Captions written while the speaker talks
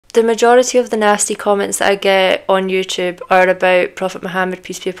The majority of the nasty comments that I get on YouTube are about Prophet Muhammad,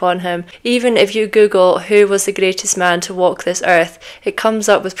 peace be upon him. Even if you Google who was the greatest man to walk this earth, it comes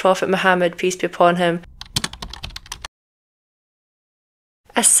up with Prophet Muhammad, peace be upon him.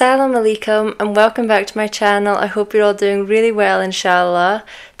 Assalamu Alaikum and welcome back to my channel. I hope you're all doing really well, inshallah.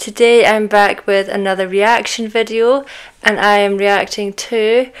 Today I'm back with another reaction video, and I am reacting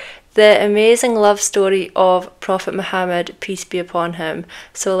to the amazing love story of Prophet Muhammad, peace be upon him.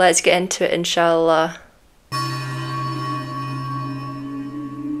 So let's get into it, inshallah.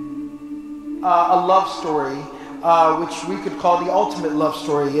 A love story, which we could call the ultimate love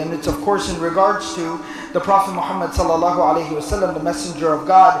story, and it's of course in regards to the Prophet Muhammad sallallahu alaihi wasallam, the messenger of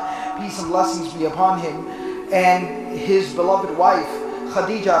God, peace and blessings be upon him, and his beloved wife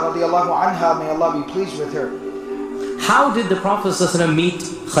Khadija radiallahu anha, may Allah be pleased with her. How did the Prophet ﷺ meet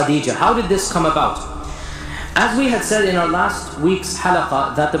Khadija? How did this come about? As we had said in our last week's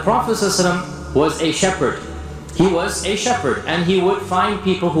halaqah, that the Prophet ﷺ was a shepherd. He was a shepherd, and he would find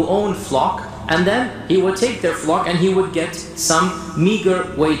people who owned flock, and then he would take their flock and he would get some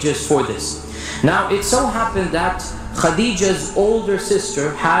meager wages for this. Now it so happened that Khadija's older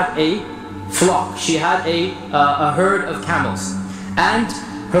sister had a flock. She had a herd of camels, and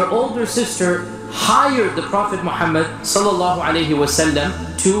her older sister hired the Prophet Muhammad sallallahu alaihi wasallam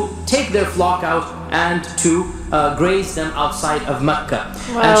to take their flock out and to graze them outside of Mecca.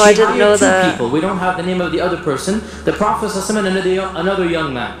 Wow, and I didn't know that. Two people. We don't have the name of the other person. The Prophet ﷺ and another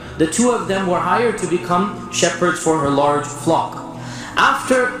young man. The two of them were hired to become shepherds for her large flock.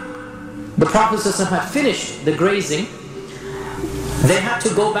 After the Prophet ﷺ had finished the grazing, they had to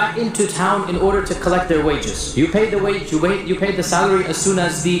go back into town in order to collect their wages. You pay the wage, you pay the salary as soon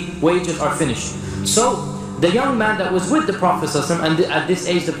as the wages are finished. So the young man that was with the Prophet ﷺ, and at this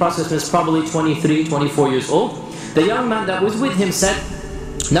age the Prophet is probably 23, 24 years old, the young man that was with him said,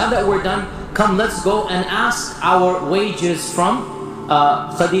 now that we're done, come, let's go and ask our wages from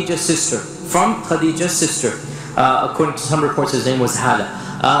Khadija's sister. According to some reports his name was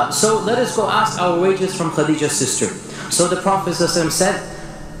Hala. So let us go ask our wages from Khadija's sister. So the Prophet ﷺ said,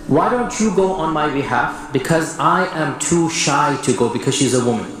 why don't you go on my behalf, because I am too shy to go, because she's a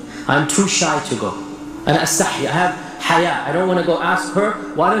woman. I'm too shy to go. And astahi, I have haya, I don't want to go ask her.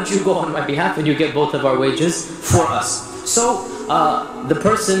 Why don't you go on my behalf and you get both of our wages for us? So the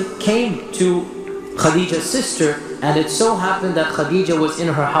person came to Khadija's sister, and it so happened that Khadija was in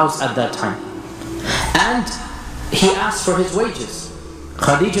her house at that time. And he asked for his wages.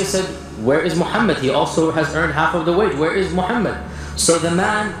 Khadija said, where is Muhammad? He also has earned half of the wage. Where is Muhammad? So the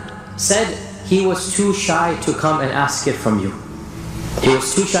man said he was too shy to come and ask it from you. He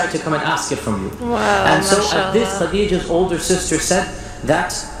was too shy to come and ask it from you. Wow, and so mashallah. at this, Khadija's older sister said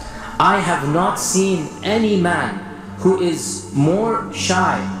that I have not seen any man who is more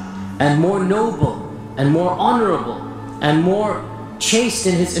shy and more noble and more honorable and more chaste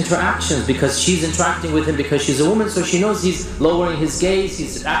in his interactions, because she's interacting with him because she's a woman, so she knows he's lowering his gaze,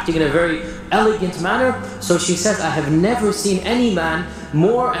 he's acting in a very elegant manner. So she says, I have never seen any man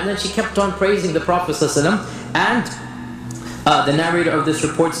more, and then she kept on praising the Prophet ﷺ. And the narrator of this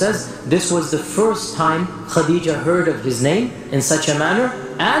report says, this was the first time Khadija heard of his name in such a manner.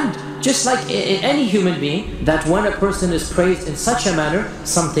 And just like in any human being, that when a person is praised in such a manner,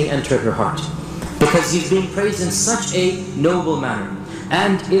 something entered her heart, because he's being praised in such a noble manner.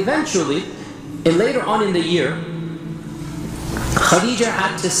 And eventually, later on in the year, Khadija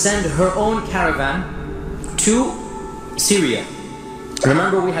had to send her own caravan to Syria.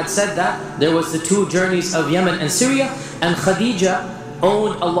 Remember, we had said that there was the two journeys of Yemen and Syria, and Khadija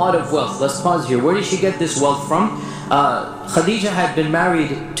owned a lot of wealth. Let's pause here. Where did she get this wealth from? Khadija had been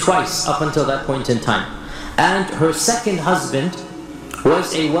married twice up until that point in time. And her second husband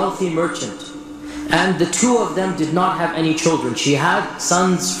was a wealthy merchant. And the two of them did not have any children. She had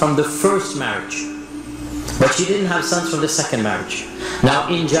sons from the first marriage, but she didn't have sons from the second marriage. Now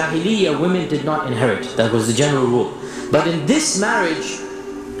in Jahiliyyah, women did not inherit. That was the general rule. But in this marriage,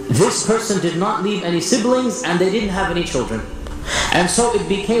 this person did not leave any siblings, and they didn't have any children. And so it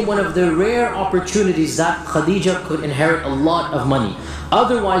became one of the rare opportunities that Khadija could inherit a lot of money.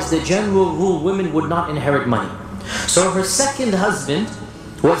 Otherwise, the general rule, women would not inherit money. So her second husband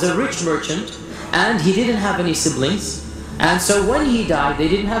was a rich merchant, and he didn't have any siblings. And so when he died, they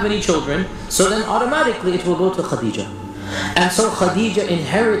didn't have any children. So then automatically it will go to Khadija. And so Khadija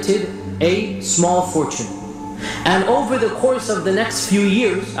inherited a small fortune. And over the course of the next few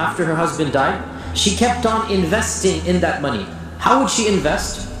years after her husband died, she kept on investing in that money. How would she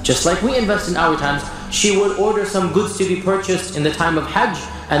invest? Just like we invest in our times. She would order some goods to be purchased in the time of Hajj,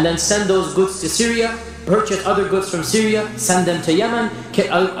 and then send those goods to Syria, purchase other goods from Syria, send them to Yemen, get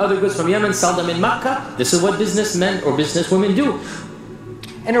other goods from Yemen, sell them in Mecca. This is what businessmen or businesswomen do.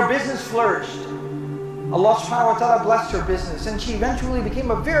 And her business flourished. Allah subhanahu wa ta'ala blessed her business, and she eventually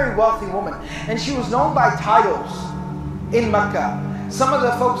became a very wealthy woman. And she was known by titles in Mecca. Some of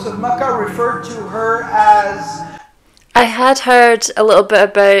the folks of Mecca referred to her as... I had heard a little bit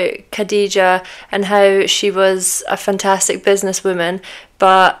about Khadija and how she was a fantastic businesswoman,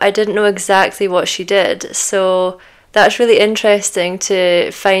 but I didn't know exactly what she did. So that's really interesting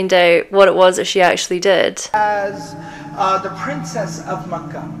to find out what it was that she actually did. As the princess of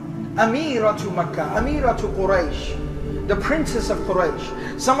Mecca, Amiratu Mecca, Amiratu Quraysh, the princess of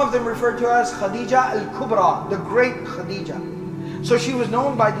Quraysh. Some of them refer to her as Khadija al-Kubra, the great Khadija. So she was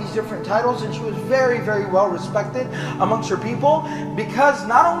known by these different titles, and she was very, very well respected amongst her people, because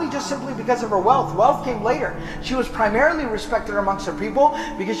not only just simply because of her wealth. Wealth came later. She was primarily respected amongst her people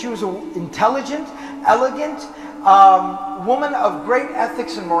because she was an intelligent, elegant woman of great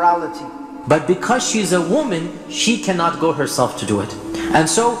ethics and morality. But because she's a woman, she cannot go herself to do it. And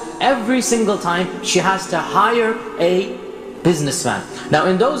so every single time she has to hire a businessman. Now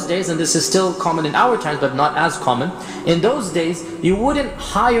in those days, and this is still common in our times but not as common, in those days you wouldn't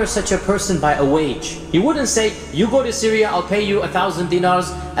hire such a person by a wage. You wouldn't say, you go to Syria, I'll pay you 1,000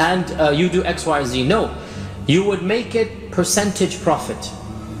 dinars and you do X, Y, Z. No, you would make it percentage profit.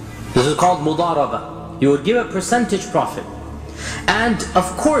 This is called mudaraba. You would give a percentage profit. And of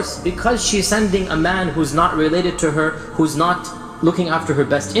course, because she's sending a man who's not related to her, who's not looking after her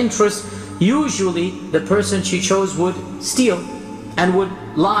best interests, usually the person she chose would steal and would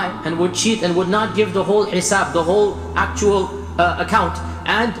lie and would cheat and would not give the whole hisab, the whole actual account.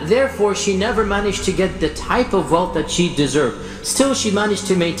 And therefore she never managed to get the type of wealth that she deserved. Still she managed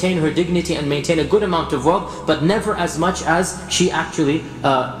to maintain her dignity and maintain a good amount of wealth, but never as much as she actually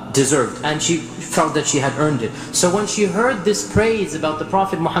deserved, and she felt that she had earned it. So when she heard this praise about the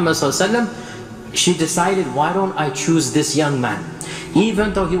Prophet Muhammad ﷺ, she decided, why don't I choose this young man?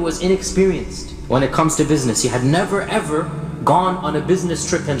 Even though he was inexperienced when it comes to business, he had never ever gone on a business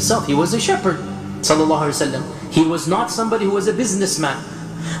trip himself. He was a shepherd, sallallahu alaihi wasallam. He was not somebody who was a businessman.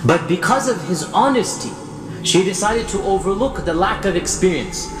 But because of his honesty, she decided to overlook the lack of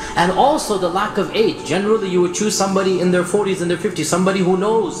experience and also the lack of age. Generally you would choose somebody in their 40s and their 50s, somebody who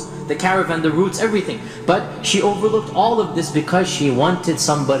knows the caravan, the routes, everything. But she overlooked all of this because she wanted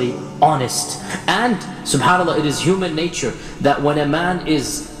somebody honest. And subhanAllah, it is human nature that when a man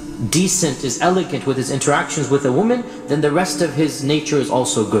is decent, is elegant with his interactions with a woman, then the rest of his nature is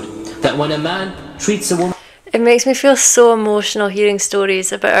also good. That when a man treats a woman... It makes me feel so emotional hearing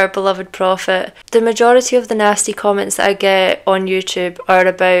stories about our beloved Prophet. The majority of the nasty comments that I get on YouTube are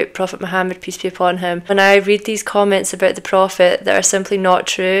about Prophet Muhammad, peace be upon him. When I read these comments about the Prophet that are simply not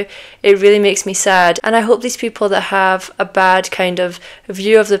true, it really makes me sad. And I hope these people that have a bad kind of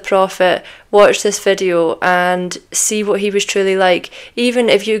view of the Prophet watch this video and see what he was truly like. Even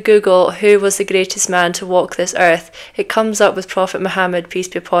if you Google who was the greatest man to walk this earth, it comes up with Prophet Muhammad, peace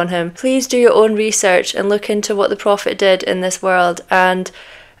be upon him. Please do your own research and look into what the Prophet did in this world, and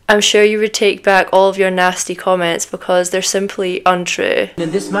I'm sure you would take back all of your nasty comments because they're simply untrue.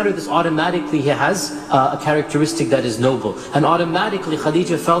 In this matter, this automatically he has a characteristic that is noble, and automatically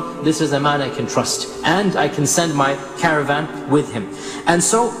Khadija felt, this is a man I can trust and I can send my caravan with him. And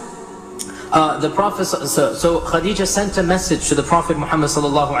so the Prophet, so Khadija sent a message to the Prophet Muhammad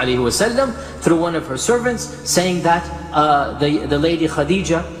sallallahu alaihi wasallam through one of her servants, saying that the lady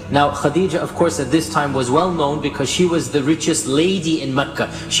Khadija. Now Khadija, of course, at this time was well known because she was the richest lady in Mecca.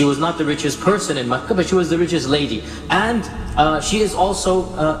 She was not the richest person in Mecca, but she was the richest lady. And she is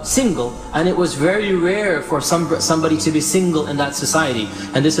also single, and it was very rare for somebody to be single in that society.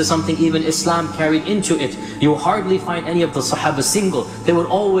 And this is something even Islam carried into it. You hardly find any of the Sahaba single. They would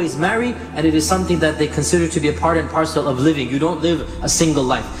always marry, and it is something that they consider to be a part and parcel of living. You don't live a single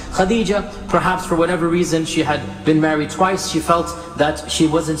life. Khadija, perhaps for whatever reason, she had been married twice. She felt that she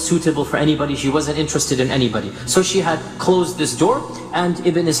wasn't suitable for anybody, she wasn't interested in anybody. So she had closed this door, and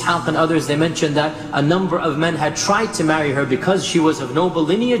Ibn Ishaq and others, they mentioned that a number of men had tried to marry her because she was of noble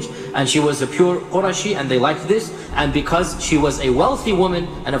lineage and she was a pure Qurashi, and they liked this, and because she was a wealthy woman,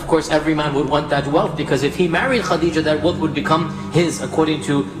 and of course every man would want that wealth, because if he married Khadija, that wealth would become his according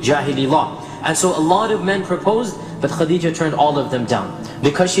to Jahili law. And so a lot of men proposed, but Khadija turned all of them down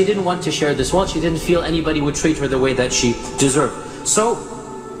because she didn't want to share this wealth. She didn't feel anybody would treat her the way that she deserved. So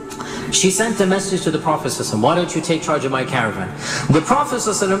she sent a message to the Prophet ﷺ, why don't you take charge of my caravan? The Prophet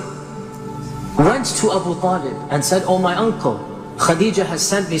ﷺ went to Abu Talib and said, oh my uncle, Khadija has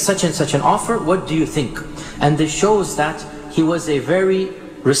sent me such and such an offer, what do you think? And this shows that he was a very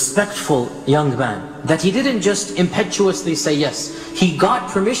respectful young man, that he didn't just impetuously say yes. He got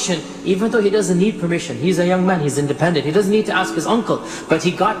permission, even though he doesn't need permission. He's a young man, he's independent. He doesn't need to ask his uncle, but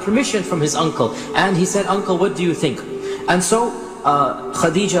he got permission from his uncle. And he said, uncle, what do you think? And so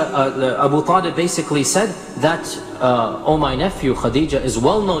Khadija, Abu Talib basically said that, oh my nephew, Khadija is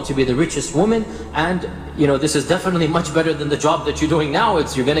well known to be the richest woman, and you know, this is definitely much better than the job that you're doing now.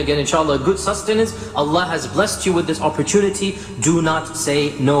 You're going to get, inshallah, good sustenance. Allah has blessed you with this opportunity. Do not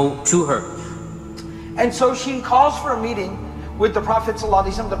say no to her. And so she calls for a meeting with the Prophet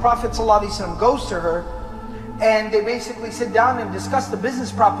ﷺ. The Prophet ﷺ goes to her, and they basically sit down and discuss the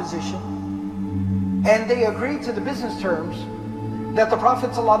business proposition. And they agree to the business terms that the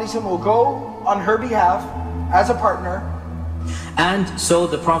Prophet ﷺ will go on her behalf as a partner. And so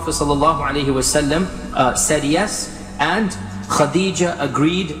the Prophet ﷺ said yes, and Khadija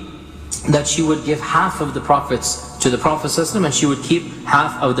agreed that she would give half of the profits to the Prophet ﷺ, and she would keep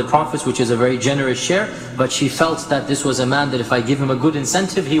half of the profits, which is a very generous share. But she felt that this was a man that if I give him a good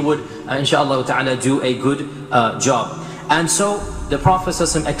incentive, he would inshallah ta'ala do a good job. And so the Prophet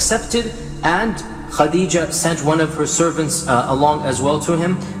ﷺ accepted, and Khadija sent one of her servants along as well to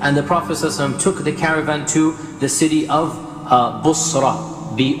him, and the Prophet ﷺ took the caravan to the city of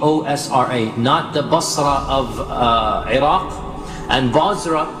Busra, B-O-S-R-A, not the Basra of Iraq. And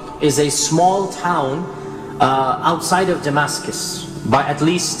Basra is a small town outside of Damascus by at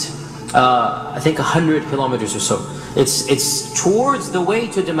least I think 100 kilometers or so. It's towards the way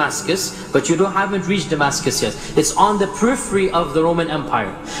to Damascus, but you haven't reached Damascus yet. It's on the periphery of the Roman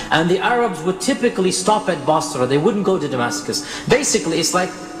Empire. And the Arabs would typically stop at Basra. They wouldn't go to Damascus. Basically, it's like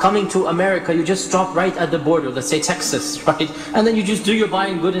coming to America. You just stop right at the border, let's say Texas, right? And then you just do your buy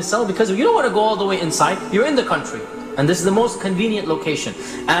and good and sell, because you don't want to go all the way inside. You're in the country. And this is the most convenient location.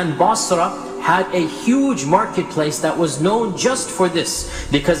 And Basra had a huge marketplace that was known just for this,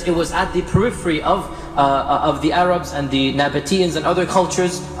 because it was at the periphery of the Arabs and the Nabateans and other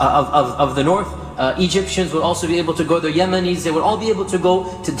cultures of the north. Egyptians would also be able to go, the Yemenis, they would all be able to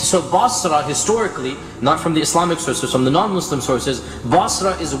go to. So Basra historically, not from the Islamic sources, from the non-Muslim sources,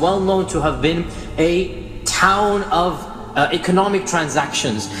 Basra is well known to have been a town of economic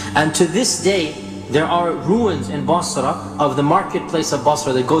transactions. And to this day, there are ruins in Basra of the marketplace of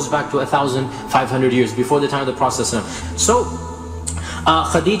Basra that goes back to 1,500 years before the time of the Prophet. So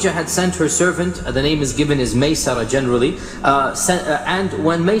Khadija had sent her servant, the name is given as Maysara generally, and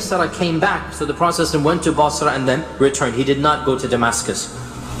when Maysara came back, so the Prophet went to Basra and then returned. He did not go to Damascus.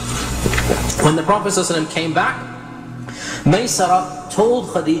 When the Prophet came back, Maysara told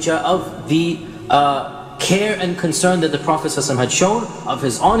Khadija of the care and concern that the Prophet had shown, of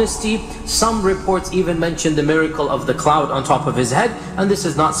his honesty. Some reports even mention the miracle of the cloud on top of his head, and this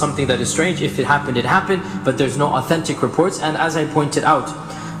is not something that is strange. If it happened, it happened, but there's no authentic reports. And as I pointed out,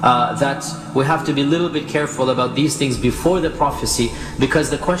 that we have to be a little bit careful about these things before the prophecy, because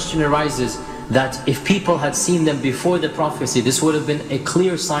the question arises that if people had seen them before the prophecy, this would have been a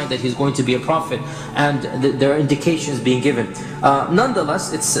clear sign that he's going to be a prophet, and there are indications being given.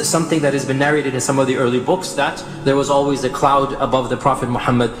 Nonetheless, it's something that has been narrated in some of the early books, that there was always a cloud above the Prophet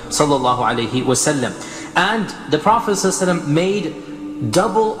Muhammad sallallahu alaihi wasallam. And the Prophet sallallahu made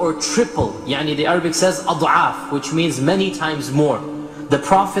double or triple, yani the Arabic says ad'af, which means many times more, the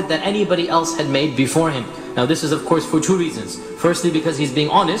Prophet that anybody else had made before him. Now this is of course for two reasons. Firstly, because he's being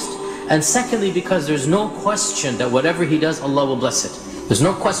honest, and secondly, because there's no question that whatever he does, Allah will bless it. There's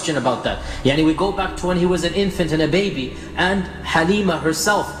no question about that. Yani we go back to when he was an infant and a baby, and Halima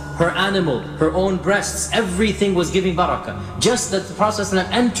herself, her animal, her own breasts, everything was giving barakah. Just that the Prophet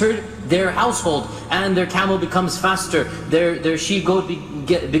entered their household and their camel becomes faster, their she-goat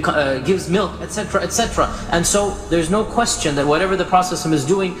gives milk, etc., etc. And so there's no question that whatever the Prophet is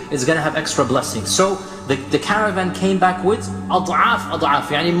doing is going to have extra blessings. So the caravan came back with ad'af,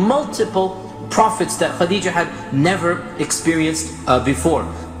 yani multiple prophets that Khadija had never experienced before.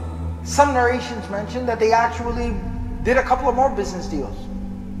 Some narrations mention that they actually did a couple of more business deals,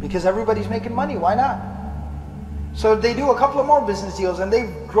 because everybody's making money, why not? So they do a couple of more business deals, and they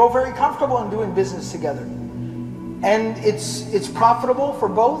grow very comfortable in doing business together. And it's profitable for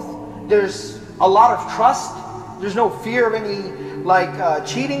both. There's a lot of trust. There's no fear of any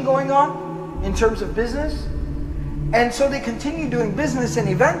cheating going on in terms of business. And so they continue doing business, and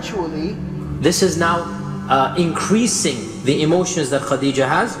eventually this is now increasing the emotions that Khadija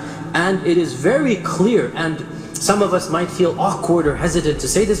has, and it is very clear. And some of us might feel awkward or hesitant to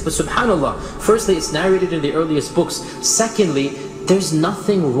say this, but subhanAllah, firstly, it's narrated in the earliest books. Secondly, there's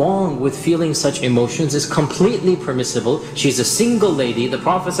nothing wrong with feeling such emotions. It's completely permissible. She's a single lady. The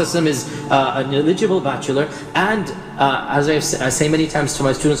Prophet ﷺ is an eligible bachelor, and as I say many times to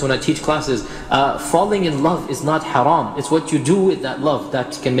my students when I teach classes, falling in love is not haram. It's what you do with that love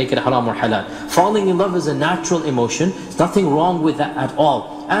that can make it haram or halal. Falling in love is a natural emotion. There's nothing wrong with that at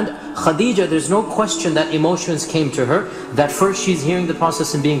all. And Khadija, there's no question that emotions came to her. That first she's hearing the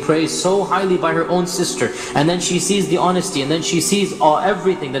Prophet and being praised so highly by her own sister. And then she sees the honesty. And then she sees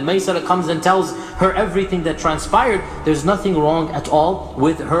everything. Then Maysara comes and tells her everything that transpired. There's nothing wrong at all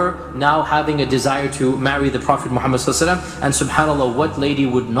with her now having a desire to marry the Prophet Muhammad ﷺ. And subhanAllah, what lady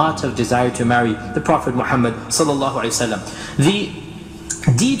would not have desired to marry the Prophet Muhammad ﷺ? The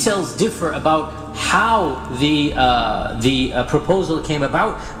details differ about how the proposal came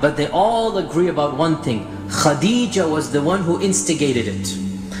about, but they all agree about one thing. Khadija was the one who instigated it.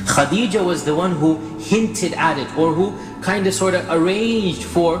 Khadija was the one who hinted at it, or who kind of sort of arranged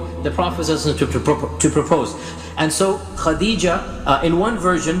for the Prophet to propose. And so Khadija, in one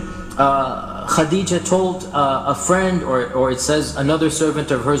version, Khadija told a friend, or it says another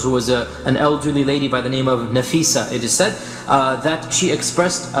servant of hers who was an elderly lady by the name of Nafisa, it is said, that she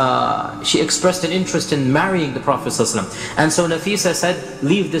expressed an interest in marrying the Prophet ﷺ. And so Nafisa said,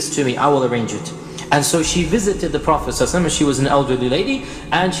 leave this to me, I will arrange it. And so she visited the Prophet ﷺ, and she was an elderly lady,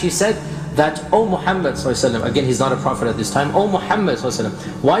 and she said that, "O Muhammad ﷺ," again he's not a prophet at this time, "O Muhammad ﷺ,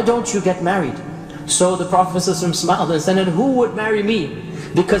 why don't you get married?" So the Prophet ﷺ smiled and said, "And who would marry me?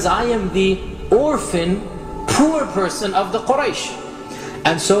 Because I am the orphan, poor person of the Quraysh."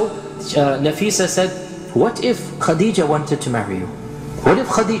 And so Nafisa said, "What if Khadija wanted to marry you? What if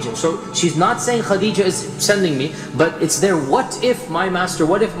Khadija?" So she's not saying Khadija is sending me, but it's there, what if my master,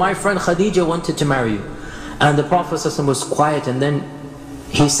 what if my friend Khadija wanted to marry you? And the Prophet ﷺ was quiet, and then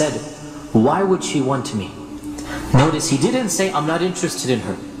he said, "Why would she want me?" Notice he didn't say, "I'm not interested in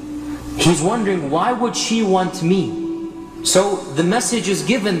her." He's wondering, why would she want me? So the message is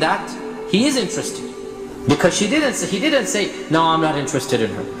given that he is interested, because he didn't say, "No, I'm not interested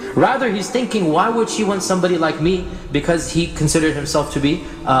in her." Rather, he's thinking, why would she want somebody like me? Because he considered himself to be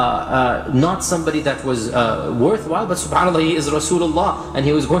not somebody that was worthwhile, but subhanAllah, he is Rasulullah, and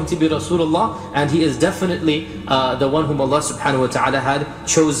he was going to be Rasulullah, and he is definitely the one whom Allah subhanahu wa ta'ala had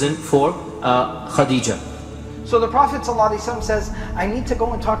chosen for Khadija. So the Prophet ﷺ says, I need to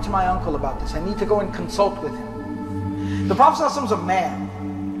go and talk to my uncle about this. I need to go and consult with him. The Prophet ﷺ is a man,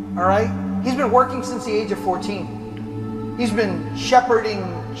 all right? He's been working since the age of 14. He's been shepherding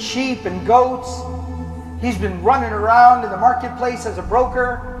sheep and goats. He's been running around in the marketplace as a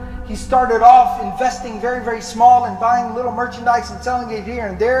broker. He started off investing very, very small and buying little merchandise and selling it here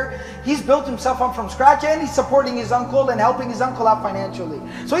and there. He's built himself up from scratch, and he's supporting his uncle and helping his uncle out financially.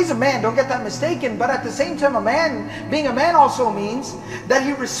 So he's a man, don't get that mistaken. But at the same time, being a man also means that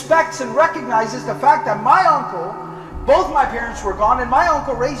he respects and recognizes the fact that my uncle, both my parents were gone, and my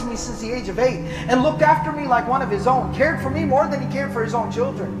uncle raised me since the age of 8 and looked after me like one of his own, cared for me more than he cared for his own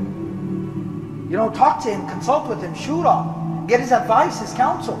children. You know, talk to him, consult with him, shura, get his advice, his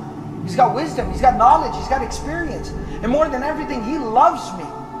counsel. He's got wisdom, he's got knowledge, he's got experience. And more than everything, he loves me.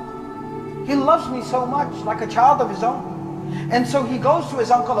 He loves me so much, like a child of his own. And so he goes to his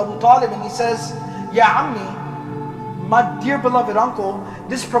uncle Abu Talib and he says, "Ya Ammi, my dear beloved uncle,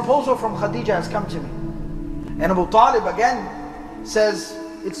 this proposal from Khadija has come to me." And Abu Talib again says,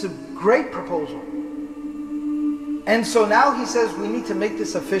 "It's a great proposal." And so now he says, we need to make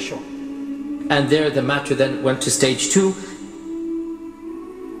this official. And there the matter then went to stage 2.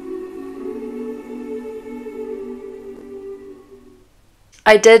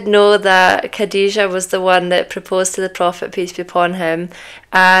 I did know that Khadija was the one that proposed to the Prophet, peace be upon him,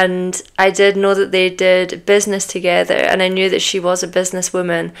 and I did know that they did business together, and I knew that she was a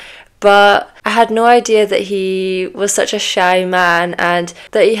businesswoman, but I had no idea that he was such a shy man and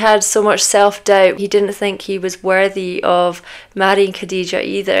that he had so much self-doubt. He didn't think he was worthy of marrying Khadija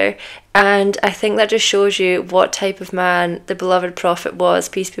either. And I think that just shows you what type of man the beloved Prophet was,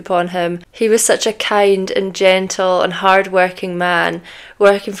 peace be upon him. He was such a kind and gentle and hard-working man,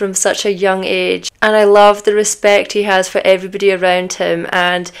 working from such a young age. And I love the respect he has for everybody around him,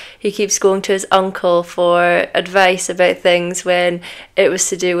 and he keeps going to his uncle for advice about things when it was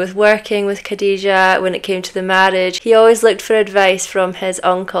to do with working with Khadija, when it came to the marriage. He always looked for advice from his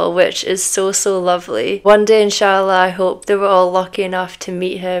uncle, which is so, so lovely. One day, inshallah, I hope that we're all lucky enough to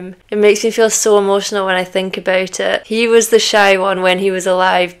meet him. It makes me feel so emotional when I think about it. He was the shy one when he was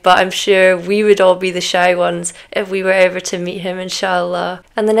alive, but I'm sure we would all be the shy ones if we were ever to meet him, inshallah.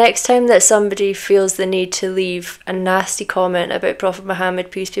 And the next time that somebody feels the need to leave a nasty comment about Prophet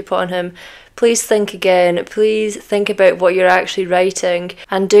Muhammad, peace be upon him, please think again. Please think about what you're actually writing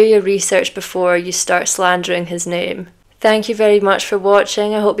and do your research before you start slandering his name. Thank you very much for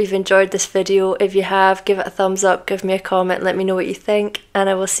watching. I hope you've enjoyed this video. If you have, give it a thumbs up, give me a comment, let me know what you think, and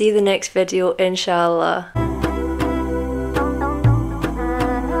I will see you in the next video, inshallah.